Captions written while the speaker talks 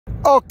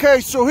Okay,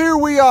 so here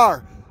we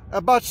are,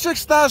 about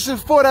 6,000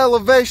 foot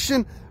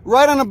elevation,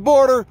 right on the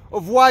border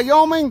of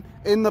Wyoming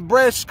and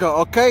Nebraska,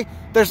 okay?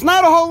 There's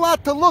not a whole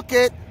lot to look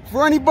at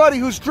for anybody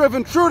who's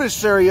driven through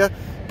this area,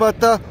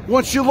 but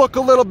once you look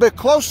a little bit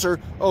closer,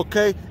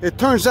 okay, it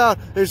turns out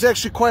there's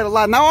actually quite a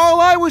lot. Now,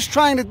 all I was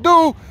trying to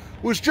do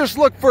was just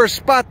look for a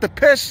spot to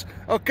piss,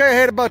 okay? I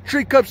had about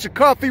 3 cups of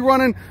coffee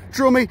running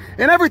through me,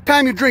 and every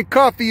time you drink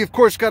coffee, you of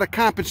course got to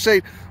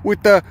compensate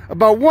with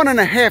about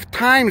 1.5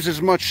 times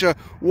as much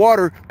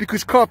water,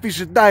 because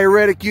coffee's a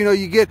diuretic. You know,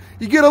 you get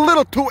a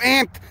little too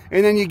amped,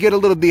 and then you get a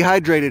little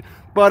dehydrated.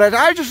 But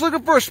I was just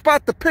looking for a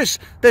spot to piss.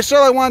 That's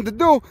all I wanted to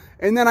do,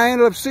 and then I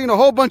ended up seeing a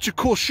whole bunch of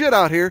cool shit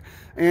out here,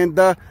 and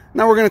now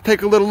we're gonna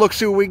take a little look,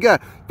 see what we got.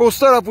 But we'll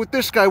start off with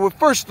this guy. Well,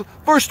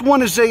 first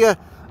one is a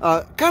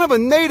kind of a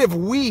native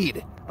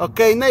weed,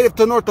 okay, native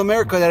to North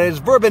America. That is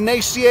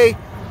Verbanaceae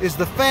is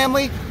the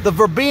family, the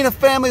verbena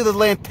family, the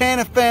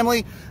lantana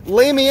family.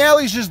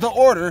 Linearis is the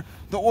order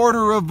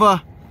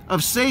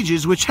of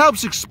sages, which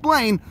helps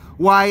explain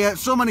why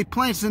so many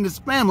plants in this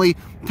family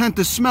tend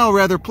to smell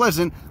rather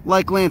pleasant,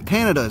 like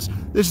lantana does.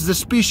 This is a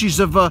species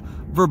of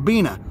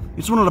verbena.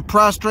 It's one of the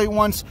prostrate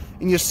ones,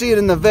 and you see it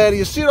in Nevada.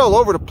 You see it all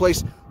over the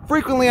place,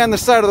 frequently on the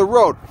side of the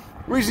road.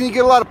 The reason you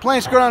get a lot of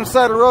plants growing on the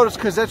side of the road is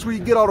because that's where you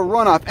get all the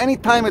runoff.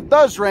 Anytime it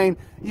does rain,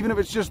 even if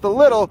it's just a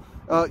little,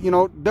 you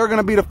know, they're going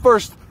to be the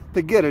first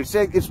to get it.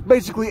 It's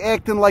basically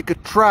acting like a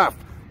trough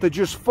to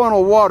just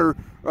funnel water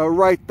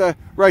right to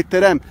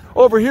them.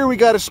 Over here we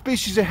got a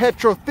species of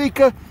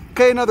Heterotheca,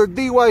 okay, another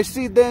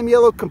DYC, damn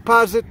yellow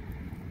composite,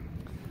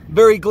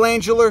 very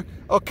glandular,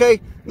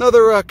 okay,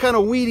 another kind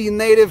of weedy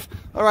native.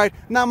 All right,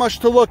 not much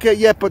to look at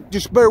yet, but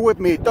just bear with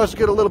me. It does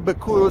get a little bit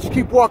cooler. Let's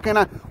keep walking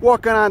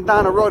on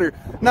down the road here.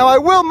 Now, I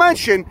will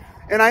mention,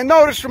 and I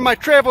noticed from my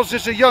travels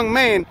as a young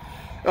man,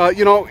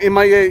 you know, in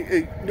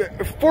my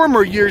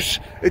former years,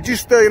 it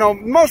just, you know,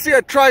 mostly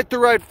I tried to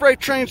ride freight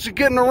trains to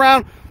getting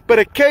around, but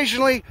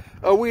occasionally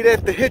we'd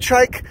have to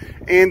hitchhike,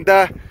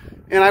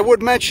 and I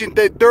would mention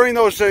that during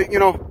those, you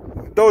know,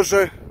 those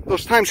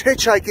times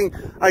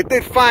hitchhiking, I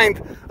did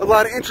find a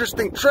lot of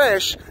interesting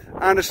trash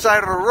on the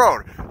side of the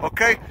road,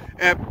 okay?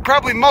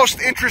 Probably most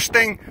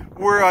interesting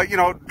were, you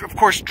know, of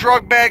course,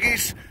 drug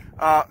baggies,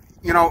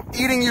 you know,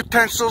 eating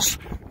utensils,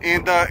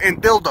 and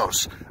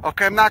dildos,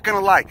 okay? I'm not gonna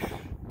lie.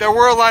 There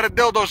were a lot of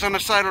dildos on the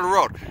side of the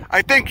road.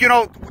 I think, you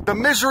know, the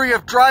misery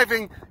of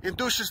driving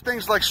induces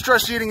things like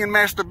stress eating and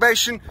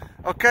masturbation,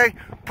 okay?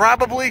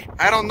 Probably,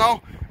 I don't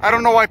know. I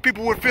don't know why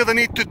people would feel the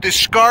need to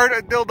discard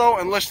a dildo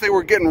unless they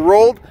were getting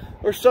rolled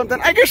or something.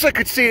 I guess I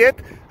could see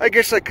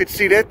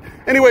that.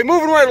 Anyway,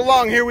 moving right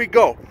along, here we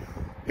go.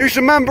 Here's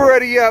a member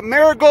of the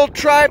marigold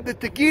tribe, the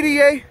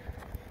Tegidiae.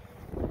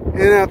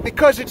 And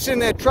because it's in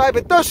that tribe,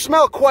 it does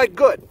smell quite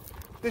good.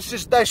 This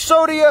is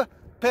Disodia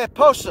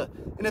papposa.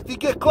 And if you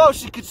get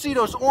close, you can see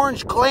those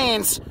orange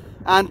glands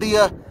on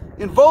the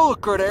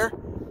involucre there.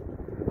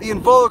 The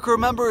involucre,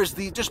 remember, is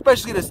just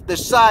basically the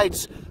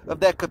sides of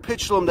that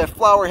capitulum, that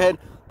flower head.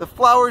 The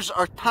flowers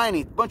are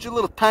tiny, a bunch of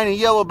little tiny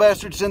yellow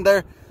bastards in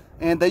there.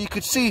 And you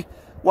could see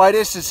why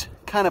this is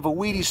kind of a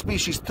weedy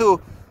species too.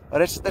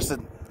 That's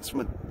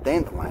from a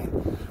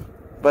dandelion.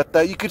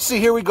 But you can see,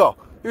 here we go.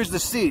 Here's the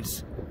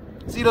seeds.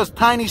 See those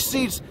tiny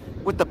seeds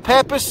with the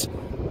pappus?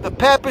 The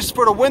pappus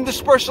for the wind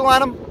dispersal on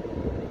them.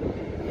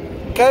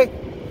 Okay?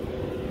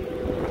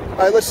 All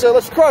right,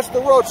 let's cross the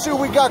road, see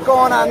what we got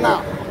going on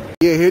now.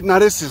 Yeah, here, now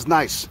this is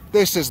nice.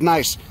 This is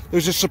nice.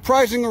 There's a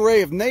surprising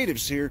array of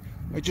natives here.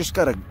 I just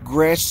got a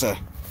grass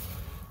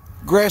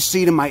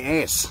seed in my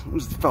ass.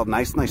 It felt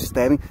nice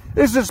stabbing.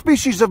 This is a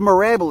species of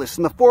Mirabilis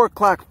in the 4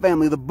 o'clock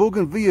family, the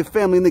Bougainvillea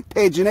family, and the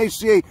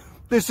Asteraceae.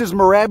 This is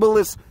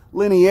Mirabilis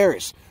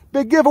linearis.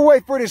 Big giveaway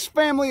for this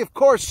family, of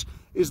course,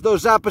 is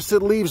those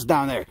opposite leaves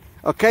down there.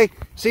 Okay?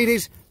 See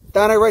these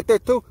down there, right there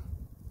too?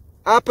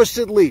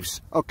 Opposite leaves.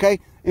 Okay?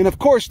 And of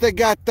course they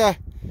got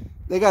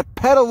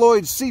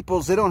petaloid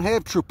sepals. They don't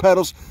have true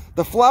petals.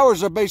 The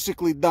flowers are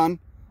basically done.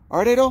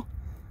 Are they though?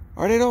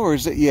 Are they though? Or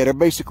is it? Yeah, they're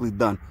basically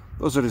done.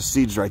 Those are the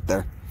seeds right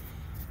there.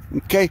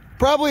 Okay?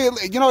 Probably,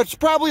 you know, it's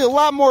probably a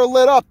lot more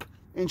lit up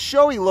and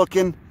showy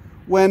looking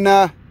when,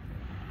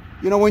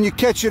 you know, when you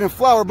catch it in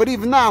flower. But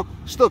even now,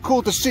 still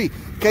cool to see.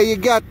 Okay, you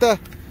got,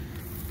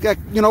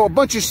 you know, a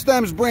bunch of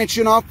stems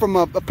branching off from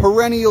a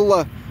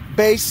perennial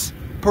base,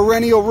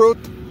 perennial root.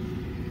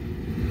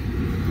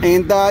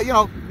 And, you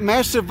know,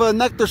 massive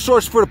nectar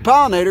source for the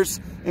pollinators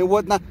and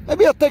whatnot.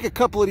 Maybe I'll take a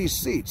couple of these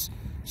seeds.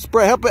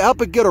 Spray,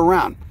 help it get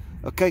around.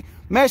 Okay?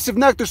 Massive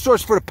nectar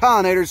source for the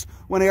pollinators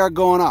when they are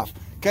going off.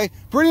 Okay?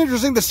 Pretty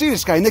interesting to see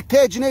this guy.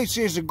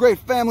 Asteraceae is a great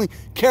family.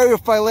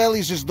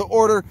 Caryophyllales is the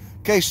order.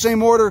 Okay?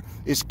 Same order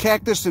is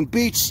cactus and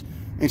beets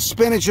and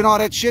spinach and all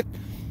that shit.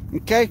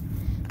 Okay?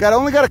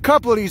 Only got a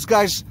couple of these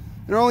guys.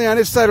 They're only on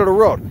this side of the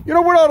road. You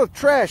know, with all the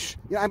trash,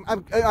 yeah,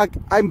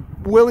 I'm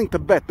willing to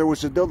bet there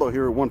was a dildo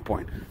here at one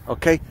point.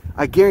 Okay?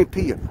 I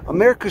guarantee you.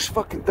 America's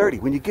fucking dirty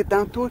when you get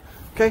down to it.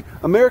 Okay?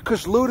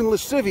 America's lewd and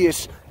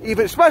lascivious,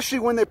 even especially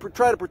when they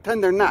try to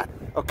pretend they're not.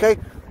 Okay?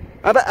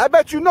 I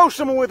bet you know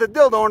someone with a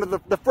dildo under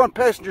the front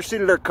passenger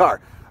seat of their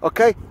car.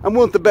 okay? I'm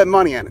willing to bet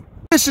money on it.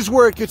 This is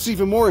where it gets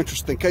even more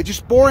interesting, okay?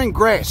 Just boring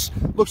grass.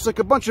 Looks like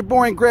a bunch of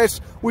boring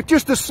grass with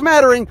just a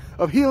smattering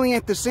of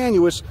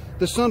Helianthus,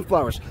 the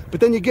sunflowers. But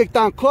then you get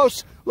down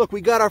close, look,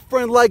 we got our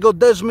friend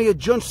Lygodesmia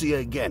juncea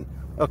again,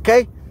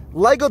 okay?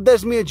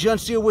 Lygodesmia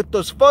juncea with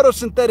those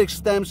photosynthetic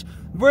stems,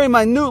 very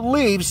minute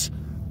leaves,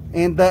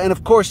 and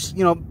of course,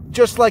 you know,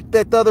 just like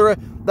that other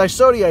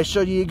Disodii I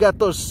showed you, you got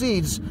those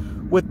seeds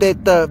with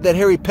that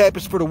hairy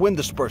pappus for the wind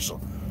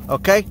dispersal,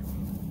 okay?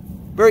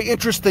 Very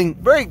interesting,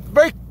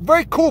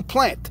 very cool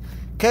plant.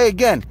 Okay,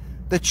 again,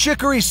 the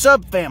chicory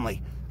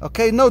subfamily.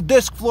 Okay, no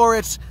disc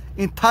florets,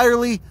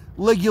 entirely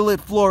ligulate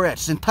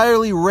florets,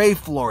 entirely ray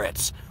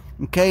florets.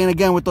 Okay, and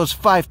again with those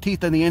 5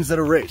 teeth on the ends of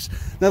the rays.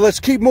 Now let's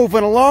keep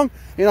moving along,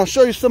 and I'll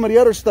show you some of the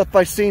other stuff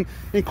I've seen,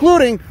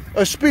 including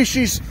a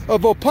species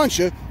of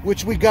opuntia,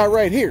 which we got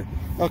right here.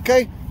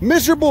 Okay,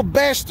 miserable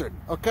bastard.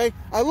 Okay,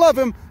 I love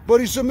him, but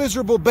he's a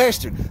miserable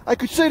bastard. I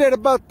could say that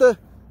about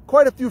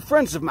quite a few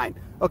friends of mine.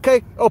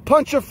 Okay,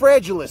 Opuntia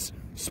fragilis,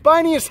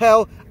 spiny as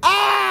hell.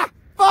 Ah,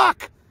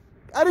 fuck!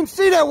 I didn't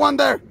see that one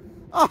there.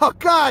 Oh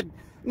God!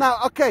 Now,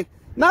 okay,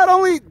 not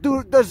only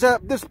does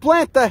this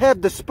plant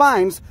have the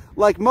spines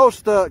like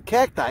most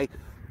cacti,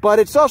 but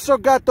it's also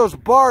got those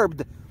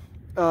barbed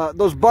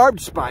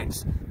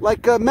spines,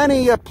 like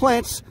many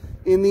plants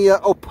in the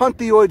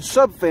opuntioid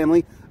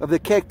subfamily of the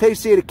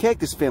Cactaceae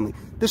cactus family.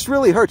 This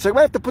really hurts. I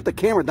might have to put the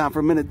camera down for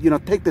a minute. You know,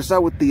 take this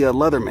out with the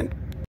Leatherman.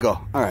 Go.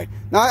 All right.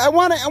 Now I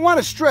want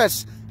to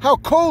stress how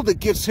cold it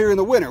gets here in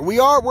the winter. We're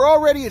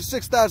already at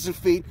 6,000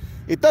 feet.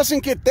 It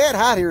doesn't get that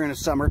hot here in the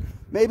summer.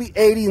 Maybe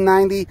 80,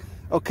 90.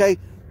 Okay,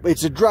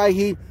 it's a dry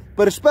heat,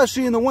 but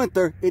especially in the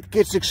winter, it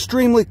gets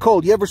extremely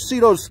cold. You ever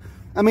see those?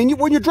 I mean,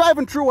 when you're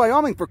driving through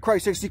Wyoming, for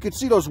Christ's sakes, you could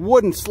see those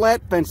wooden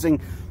slat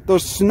fencing,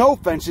 those snow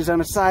fences on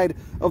the side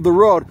of the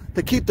road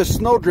to keep the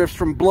snow drifts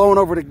from blowing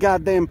over the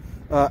goddamn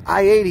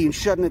I-80 and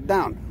shutting it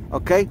down.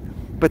 Okay.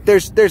 But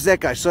there's that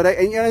guy. So that,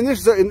 and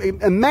this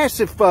is a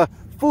massive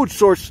food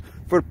source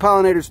for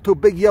pollinators too.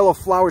 Big yellow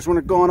flowers when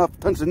they're going up,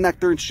 tons of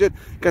nectar and shit.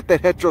 Got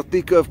that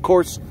Heterotheca, of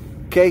course,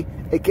 okay,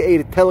 aka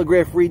the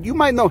telegraph reed. You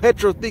might know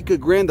Heterotheca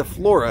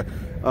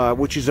grandiflora,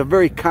 which is a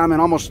very common,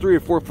 almost 3 or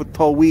 4 foot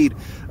tall weed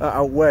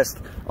out west.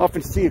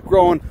 Often see it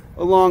growing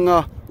along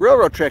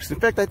railroad tracks. In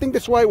fact, I think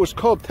that's why it was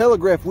called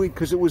telegraph weed,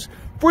 because it was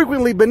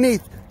frequently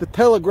beneath the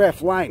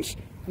telegraph lines.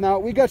 Now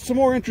we got some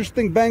more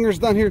interesting bangers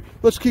down here.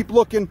 Let's keep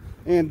looking.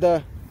 And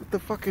what the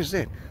fuck is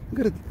that?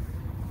 Look at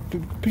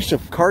a piece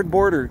of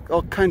cardboard or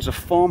all kinds of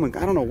foam, and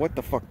I don't know what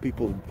the fuck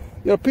people.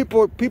 You know,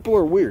 people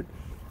are weird.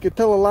 You can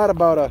tell a lot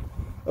about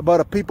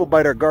a people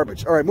by their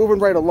garbage. All right, moving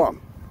right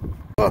along.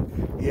 Oh,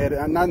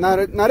 yeah,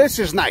 now this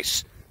is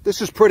nice.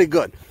 This is pretty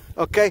good.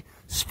 Okay,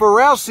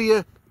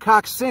 Asteraceae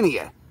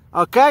coccinea.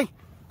 Okay,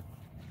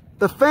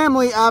 the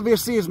family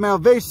obviously is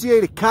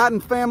Malvaceae, the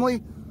cotton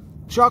family.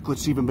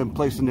 Chocolate's even been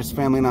placed in this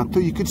family now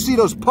too. You can see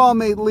those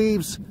palmate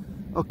leaves.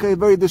 Okay,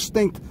 very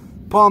distinct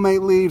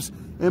palmate leaves,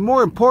 and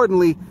more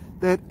importantly,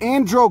 that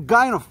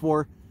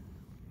androgynophore.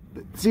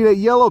 See that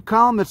yellow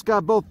column that's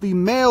got both the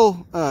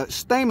male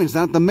stamens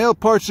on it, the male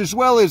parts, as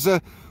well as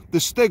the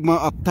stigma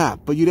up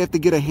top. But you'd have to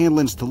get a hand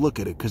lens to look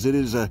at it, because it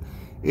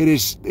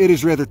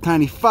is rather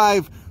tiny.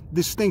 5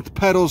 distinct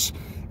petals,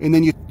 and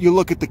then you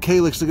look at the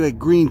calyx. Look at that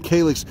green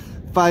calyx.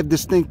 5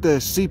 distinct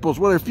sepals.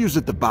 Well, they're fused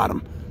at the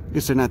bottom. I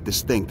guess they're not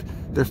distinct.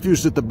 They're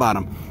fused at the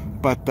bottom,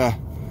 but.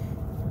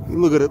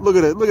 Look at it, look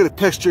at the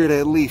texture of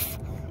that leaf.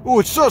 Oh,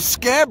 it's so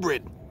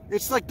scabbard.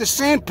 It's like the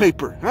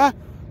sandpaper, huh?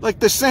 Like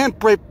the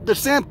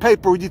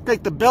sandpaper when you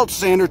take the belt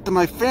sander to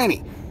my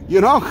fanny. You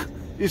know?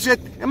 Is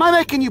it, am I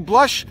making you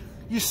blush,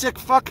 you sick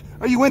fuck?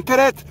 Are you into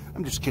that?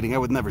 I'm just kidding. I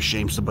would never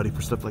shame somebody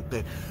for stuff like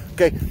that.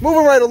 Okay,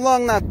 moving right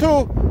along now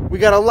too. We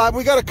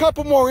got a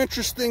couple more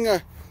interesting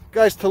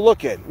guys to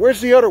look at.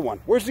 Where's the other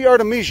one? Where's the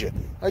Artemisia?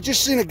 I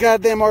just seen a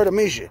goddamn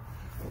Artemisia.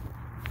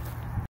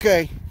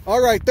 Okay, all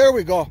right, there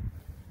we go.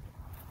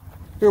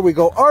 Here we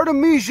go,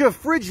 Artemisia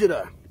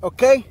frigida,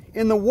 okay?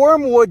 In the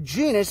wormwood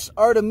genus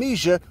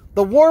Artemisia,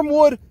 the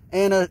wormwood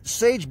and a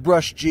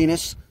sagebrush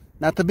genus,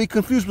 not to be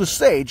confused with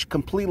sage,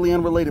 completely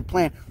unrelated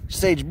plant,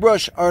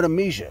 sagebrush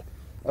Artemisia,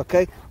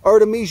 okay?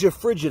 Artemisia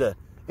frigida.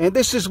 And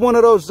this is one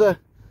of those,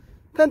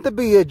 tend to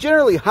be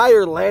generally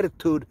higher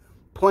latitude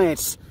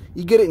plants.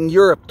 You get it in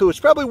Europe too. It's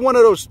probably one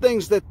of those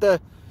things that the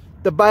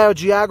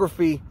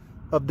biogeography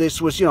of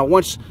this was, you know,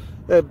 once,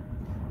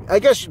 I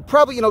guess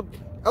probably, you know,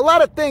 a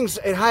lot of things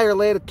at higher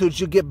latitudes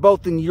you get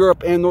both in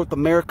Europe and North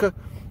America,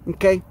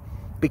 okay?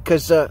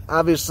 Because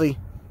obviously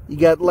you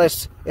got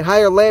less, at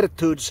higher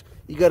latitudes,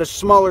 you got a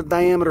smaller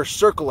diameter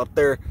circle up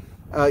there.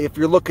 If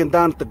you're looking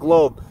down at the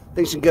globe,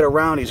 things can get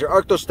around easier.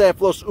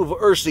 Arctostaphylos uva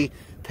ursi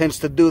tends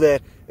to do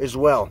that as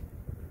well.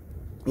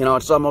 You know,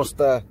 it's almost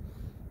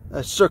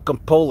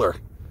circumpolar,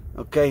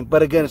 okay?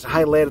 But again, it's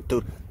high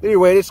latitude.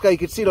 Anyway, this guy, you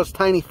can see those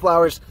tiny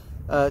flowers.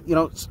 You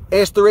know,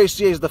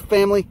 Asteraceae is the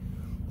family.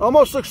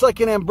 Almost looks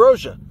like an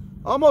ambrosia.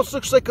 Almost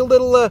looks like a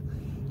little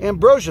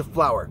ambrosia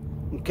flower.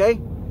 Okay?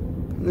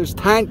 And there's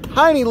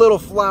tiny little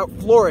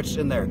florets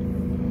in there.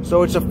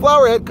 So it's a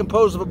flower head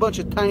composed of a bunch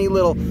of tiny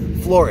little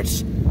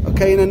florets.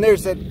 Okay, and then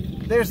there's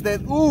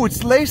that, ooh,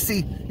 it's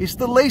lacy. It's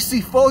the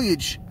lacy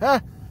foliage, huh?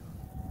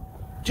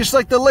 Just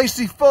like the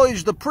lacy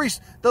foliage,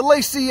 the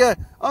lacy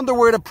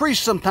underwear the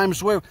priests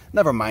sometimes wear.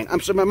 Never mind.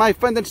 Am I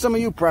offending some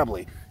of you?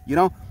 Probably. You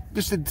know,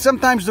 just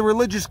sometimes the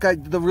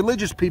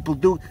religious people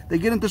do. They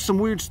get into some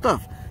weird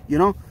stuff. You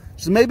know,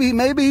 so maybe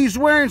he's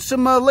wearing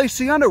some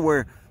lacy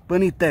underwear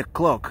beneath that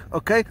cloak.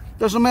 Okay,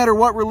 doesn't matter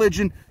what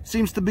religion.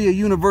 Seems to be a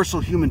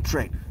universal human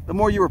trait. The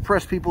more you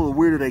repress people, the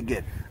weirder they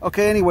get.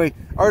 Okay. Anyway,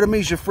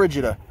 Artemisia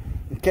frigida.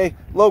 Okay,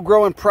 low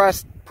growing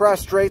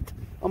prostrate.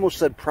 Almost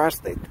said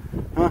prostate.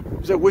 Huh?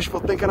 Is that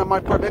wishful thinking on my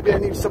part? Maybe I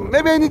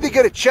need to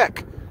get a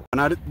check.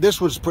 Now this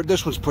one's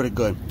pretty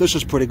good. This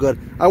is pretty good.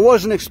 I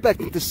wasn't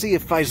expecting to see a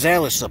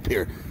physalis up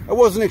here. I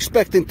wasn't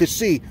expecting to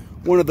see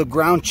one of the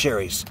ground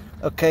cherries.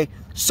 Okay,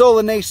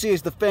 Solanaceae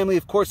is the family.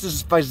 Of course, this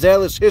is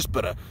Physalis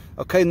hispida.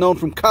 Okay, known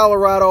from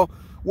Colorado,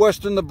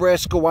 western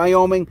Nebraska,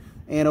 Wyoming,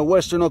 and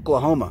western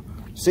Oklahoma.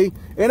 See,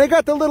 and they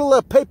got the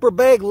little paper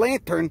bag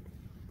lantern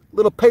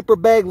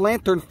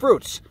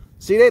fruits.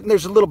 See that? And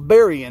there's a little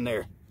berry in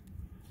there.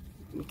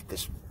 Let me get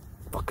this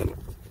fucking,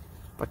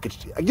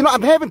 you know,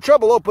 I'm having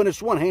trouble opening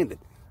this one-handed.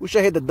 Wish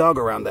I had the dog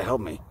around to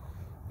help me.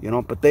 You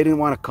know, but they didn't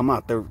want to come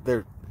out.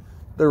 They're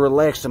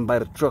relaxing by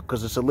the truck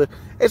because it's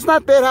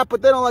not that hot,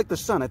 but they don't like the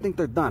sun. I think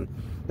they're done.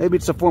 Maybe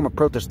it's a form of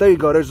protest. There you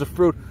go. There's the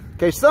fruit.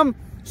 Okay, some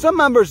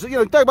members, you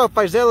know, talk about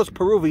Physalis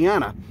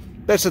peruviana.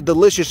 That's a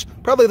delicious,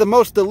 probably the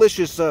most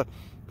delicious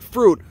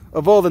fruit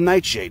of all the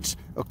nightshades.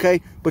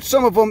 Okay, but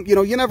some of them, you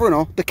know, you never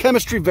know. The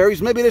chemistry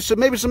varies. Maybe this will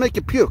make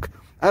you puke.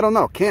 I don't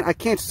know. I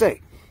can't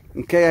say.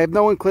 Okay, I have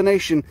no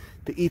inclination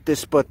to eat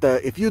this, but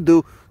if you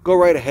do, go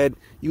right ahead.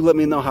 You let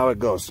me know how it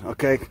goes.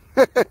 Okay,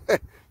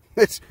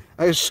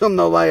 I assume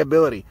no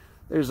liability.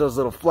 There's those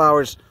little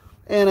flowers,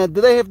 and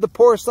do they have the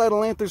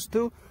poricidal anthers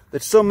too?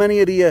 That so many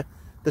of the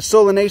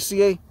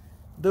Solanaceae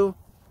do.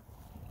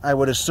 I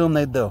would assume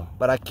they do,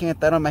 but I can't.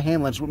 I don't have my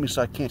hand lens with me,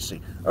 so I can't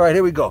see. All right,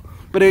 here we go.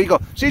 But there you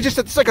go. See,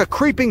 it's like a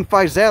creeping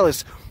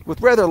physalis with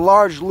rather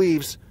large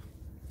leaves,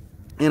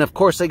 and of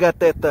course they got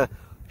that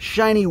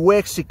shiny,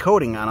 waxy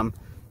coating on them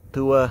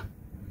to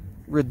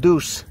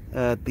reduce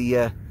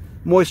the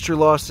moisture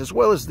loss as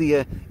well as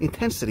the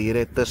intensity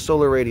of that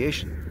solar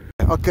radiation.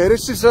 Okay,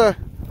 this is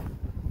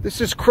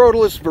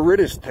Crotalus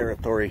viridis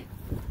territory,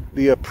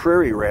 the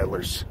prairie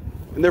rattlers,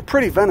 and they're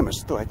pretty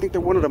venomous too. I think they're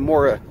one of the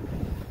more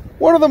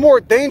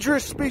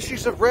dangerous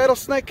species of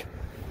rattlesnake.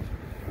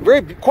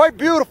 Quite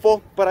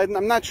beautiful, but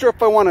I'm not sure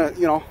if I want to,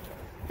 you know,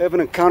 have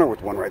an encounter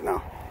with one right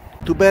now.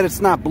 Too bad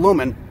it's not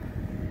blooming,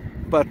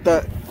 but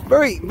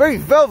very, very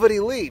velvety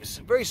leaves,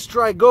 very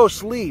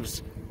strigose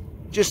leaves,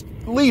 just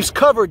leaves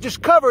covered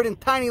in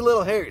tiny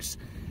little hairs.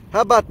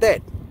 How about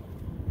that?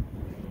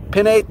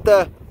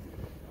 Pinnate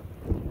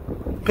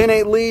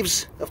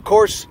leaves, of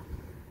course.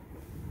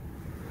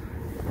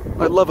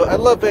 I love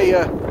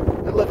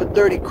a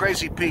dirty,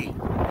 crazy pea.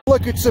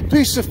 Look, it's a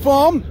piece of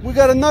foam. We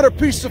got another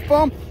piece of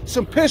foam.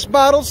 Some piss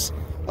bottles,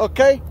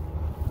 okay?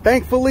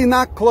 Thankfully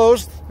not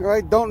closed, all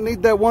right? Don't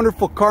need that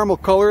wonderful caramel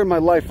color in my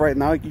life right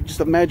now. You can just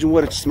imagine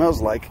what it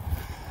smells like.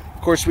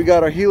 Of course, we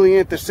got our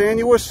Helianthus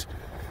annuus,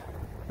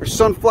 our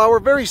sunflower,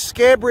 very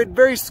scabbard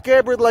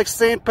like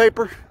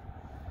sandpaper.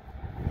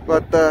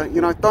 But,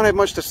 you know, I don't have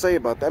much to say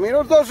about that. I mean,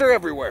 those are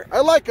everywhere.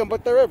 I like them,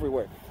 but they're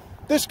everywhere.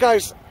 This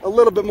guy's a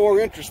little bit more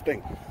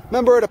interesting.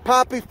 Member of the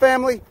poppy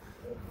family.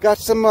 Got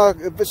some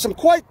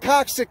quite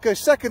toxic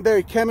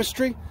secondary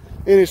chemistry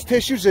in his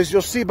tissues, as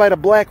you'll see by the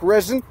black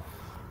resin,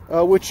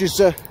 which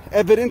is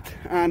evident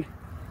on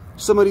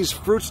some of these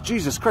fruits.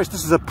 Jesus Christ,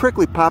 this is a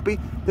prickly poppy.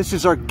 This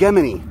is our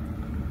Gemini.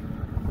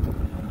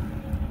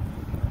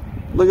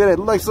 Look at that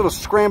nice little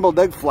scrambled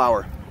egg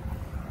flower.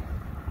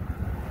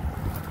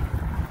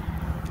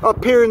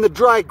 Up here in the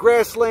dry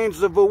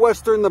grasslands of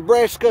western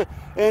Nebraska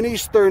and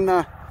eastern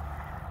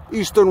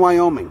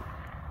Wyoming.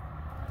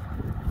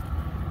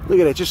 Look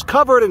at it, just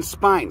covered in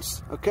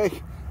spines, okay?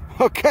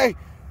 Okay,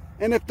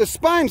 and if the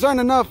spines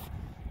aren't enough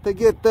to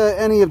get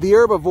any of the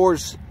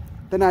herbivores,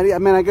 then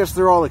I guess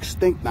they're all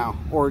extinct now,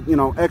 or, you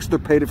know,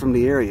 extirpated from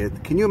the area.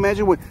 Can you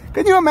imagine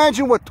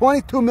what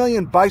 22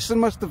 million bison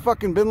must have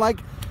fucking been like?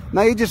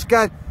 Now you just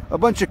got a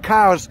bunch of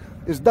cows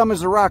as dumb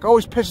as a rock.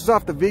 Always pisses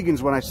off the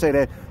vegans when I say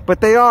that,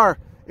 but they are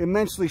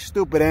immensely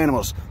stupid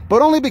animals,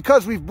 but only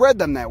because we've bred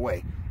them that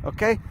way,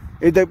 okay?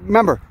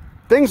 Remember,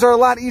 things are a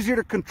lot easier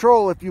to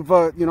control if you've,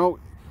 you know,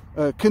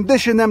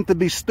 condition them to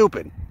be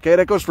stupid. Okay,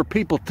 that goes for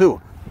people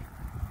too.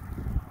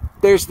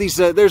 There's these,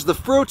 there's the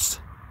fruits.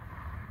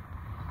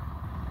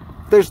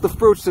 There's the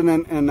fruits, and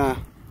then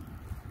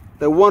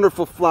the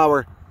wonderful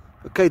flower.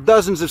 Okay,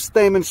 dozens of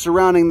stamens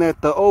surrounding that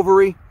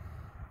ovary,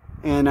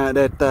 and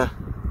that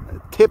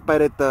tip by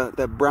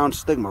that brown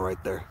stigma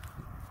right there.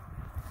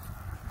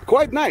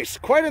 Quite nice,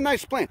 quite a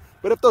nice plant.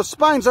 But if those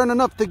spines aren't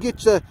enough to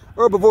get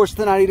herbivores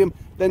to not eat them,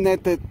 then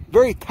that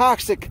very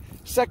toxic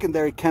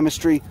secondary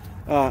chemistry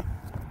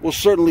will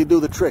certainly do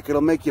the trick.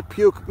 It'll make you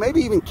puke,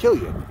 maybe even kill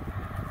you.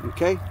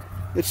 Okay,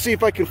 let's see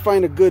if I can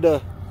find a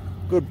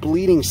good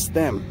bleeding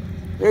stem.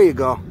 There you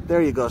go.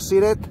 There you go. See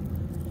that?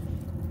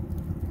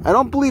 I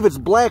don't believe it's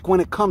black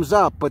when it comes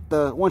out, but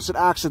once it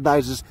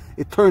oxidizes,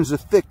 it turns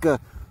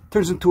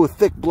into a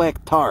thick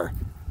black tar.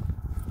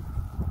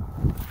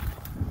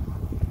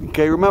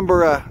 Okay,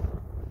 remember,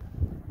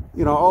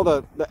 you know, all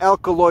the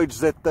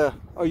alkaloids that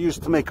are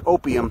used to make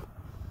opium.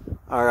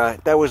 All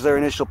right, that was their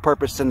initial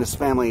purpose in this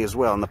family as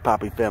well, in the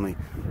poppy family.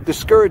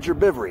 Discourage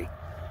herbivory.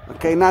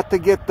 Okay, not to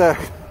get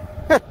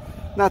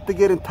not to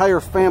get entire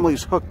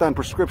families hooked on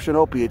prescription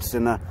opiates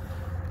in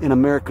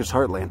America's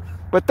heartland.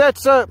 But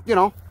that's you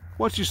know,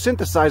 once you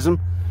synthesize them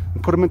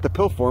and put them into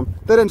pill form,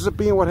 that ends up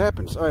being what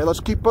happens. All right,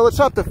 let's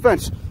hop the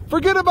fence.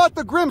 Forget about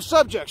the grim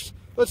subjects.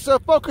 Let's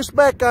focus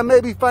back on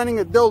maybe finding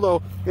a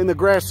dildo in the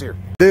grass here.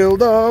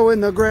 Dildo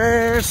in the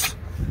grass.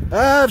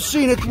 I've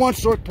seen it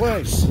once or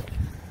twice.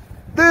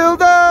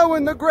 Dildo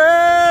in the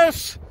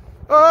grass.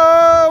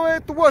 Oh,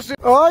 it wasn't.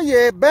 Oh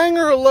yeah,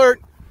 banger alert.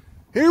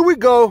 Here we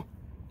go.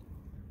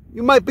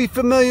 You might be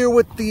familiar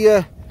with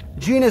the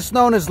genus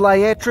known as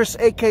linearis,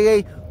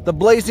 aka the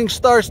blazing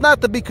star. It's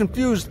not to be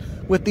confused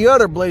with the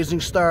other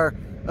blazing star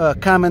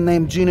common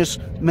name genus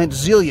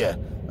Mentzelia.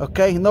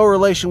 Okay, no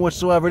relation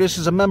whatsoever. This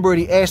is a member of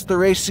the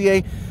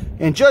Asteraceae,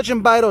 and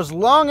judging by those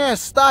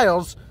long-ass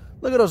styles,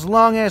 look at those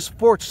long-ass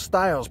forked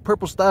styles,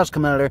 purple styles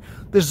coming out of there.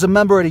 This is a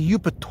member of the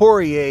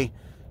Eupatoriae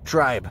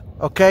tribe,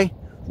 okay,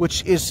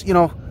 which is, you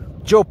know,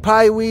 Joe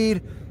Pye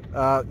weed,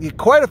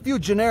 quite a few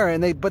genera,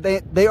 and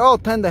they all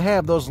tend to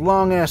have those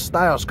long-ass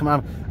styles come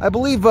out. I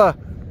believe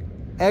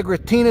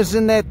Agritina's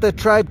in that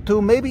tribe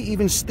too, maybe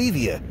even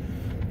stevia,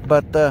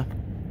 but the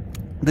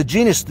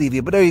genus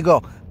stevia. But there you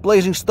go,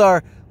 blazing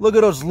star. Look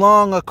at those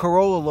long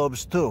corolla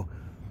lobes too.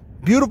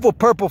 Beautiful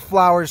purple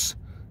flowers,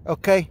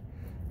 okay?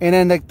 And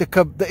then the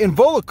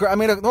involucre, I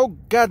mean, the whole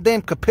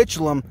goddamn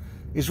capitulum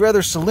is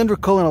rather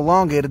cylindrical and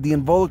elongated. The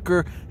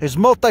involucre has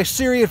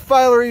multi-seriate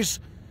phyllaries,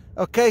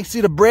 okay?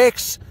 See the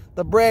bracts,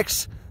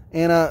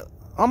 and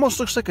almost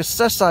looks like a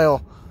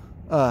sessile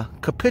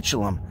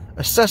capitulum,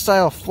 a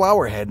sessile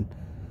flower head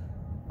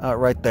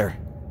right there.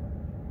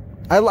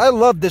 I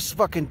love this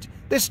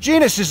this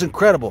genus is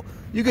incredible.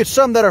 You get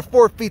some that are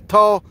 4 feet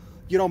tall,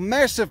 you know,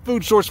 massive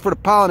food source for the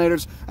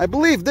pollinators. I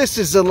believe this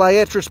is a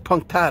linearis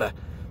punctata,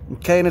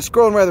 okay, and it's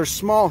growing rather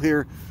small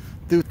here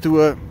due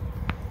to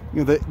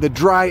you know, the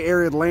dry,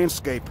 arid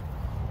landscape.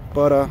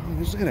 But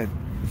look at that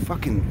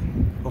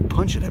fucking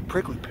punch of that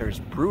prickly pear is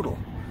brutal.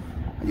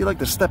 You like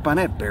to step on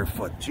that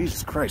barefoot?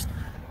 Jesus Christ.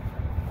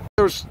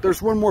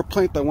 There's one more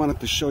plant I wanted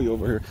to show you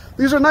over here.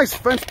 These are nice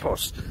fence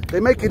posts. They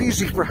make it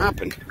easy for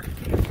hopping.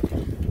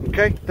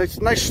 Okay,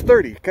 that's nice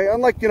sturdy. Okay,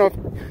 unlike, you know,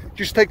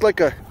 just take like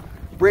a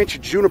branch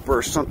of juniper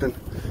or something,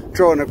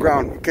 throw it on the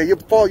ground. Okay, you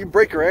fall, you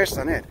break your ass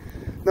on it.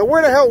 Now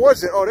where the hell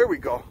was it? Oh, there we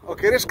go.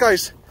 Okay, this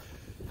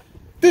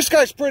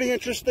guy's pretty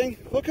interesting.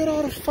 Look at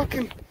all the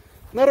fucking,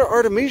 another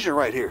artemisia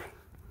right here.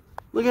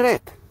 Look at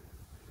that.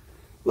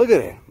 Look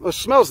at it. Well, it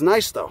smells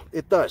nice though.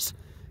 It does.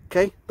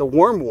 Okay, the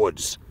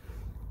wormwoods.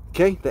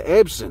 Okay, the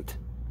absinthe.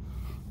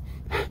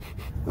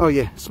 Oh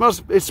yeah,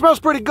 it smells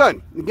pretty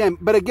good.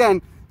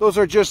 Again, those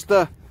are just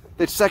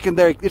it's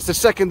the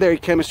secondary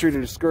chemistry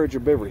to discourage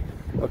herbivory.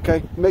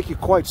 Okay, make you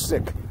quite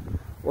sick,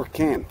 or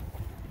can.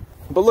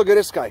 But look at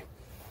this guy.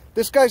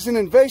 This guy's an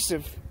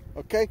invasive,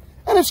 okay,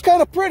 and it's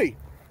kind of pretty.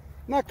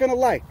 Not gonna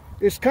lie,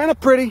 it's kind of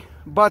pretty,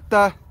 but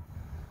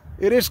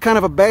it is kind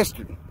of a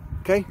bastard.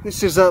 Okay,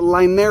 this is a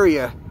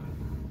Linearia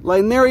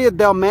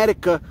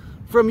dalmatica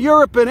from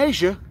Europe and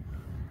Asia.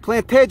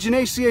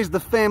 Plantagenaceae is the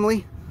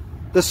family,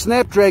 the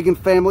snapdragon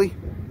family,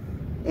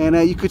 and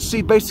you could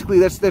see basically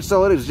that's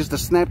all it is, just a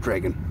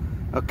snapdragon.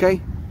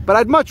 Okay, but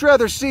I'd much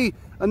rather see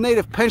a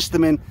native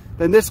penstemon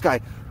than this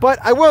guy. But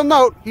I will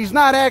note, he's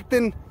not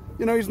acting,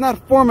 you know, he's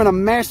not forming a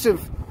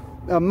massive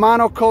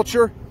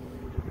monoculture.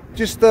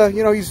 Just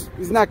you know, he's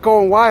not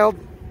going wild.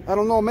 I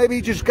don't know, maybe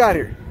he just got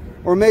here,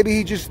 or maybe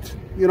he just,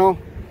 you know,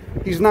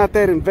 he's not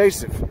that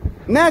invasive.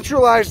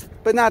 Naturalized,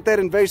 but not that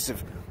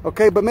invasive.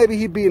 Okay, but maybe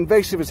he'd be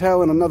invasive as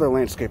hell in another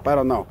landscape. I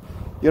don't know.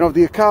 You know,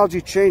 the ecology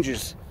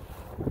changes.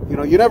 You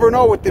know, you never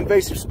know with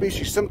invasive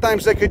species.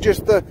 Sometimes they could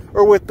just,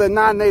 or with the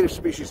non-native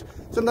species.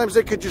 Sometimes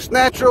they could just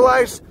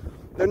naturalize.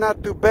 They're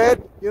not too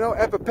bad. You know,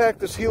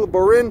 Epipactis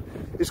heliborin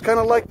is kind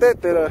of like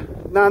that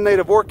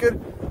non-native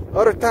orchid.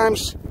 Other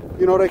times,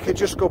 you know, they could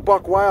just go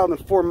buck wild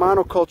and form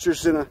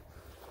monocultures in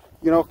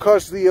you know,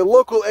 cause the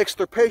local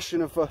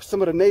extirpation of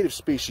some of the native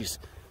species,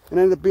 and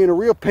end up being a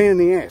real pain in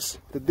the ass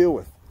to deal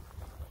with.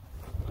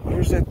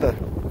 There's that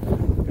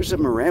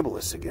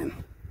mirabilis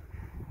again.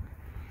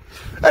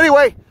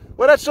 Anyway,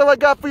 well, that's all I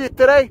got for you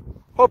today.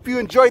 Hope you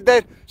enjoyed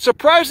that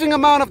surprising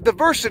amount of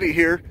diversity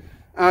here,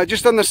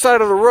 just on the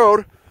side of the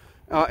road,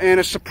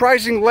 and a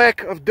surprising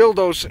lack of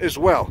dildos as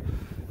well.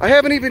 I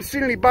haven't even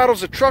seen any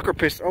bottles of trucker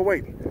piss. Oh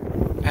wait,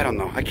 I don't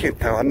know. I can't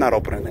tell. I'm not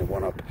opening that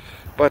one up.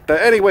 But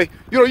anyway,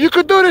 you know, you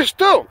could do this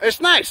too.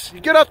 It's nice. You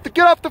get off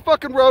the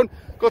fucking road,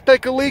 go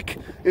take a leak,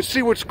 and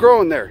see what's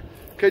growing there.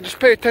 Okay, just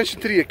pay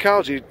attention to the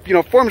ecology. You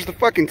know, forms the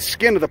fucking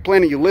skin of the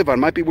planet you live on.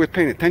 Might be worth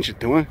paying attention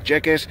to, huh,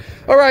 jackass?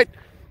 All right.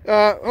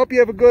 Hope you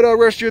have a good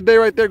rest of your day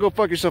right there. Go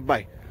fuck yourself.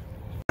 Bye.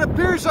 It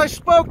appears I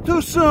spoke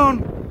too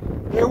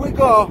soon. Here we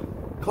go.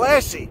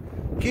 Classy.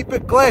 Keep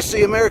it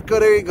classy, America.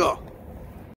 There you go.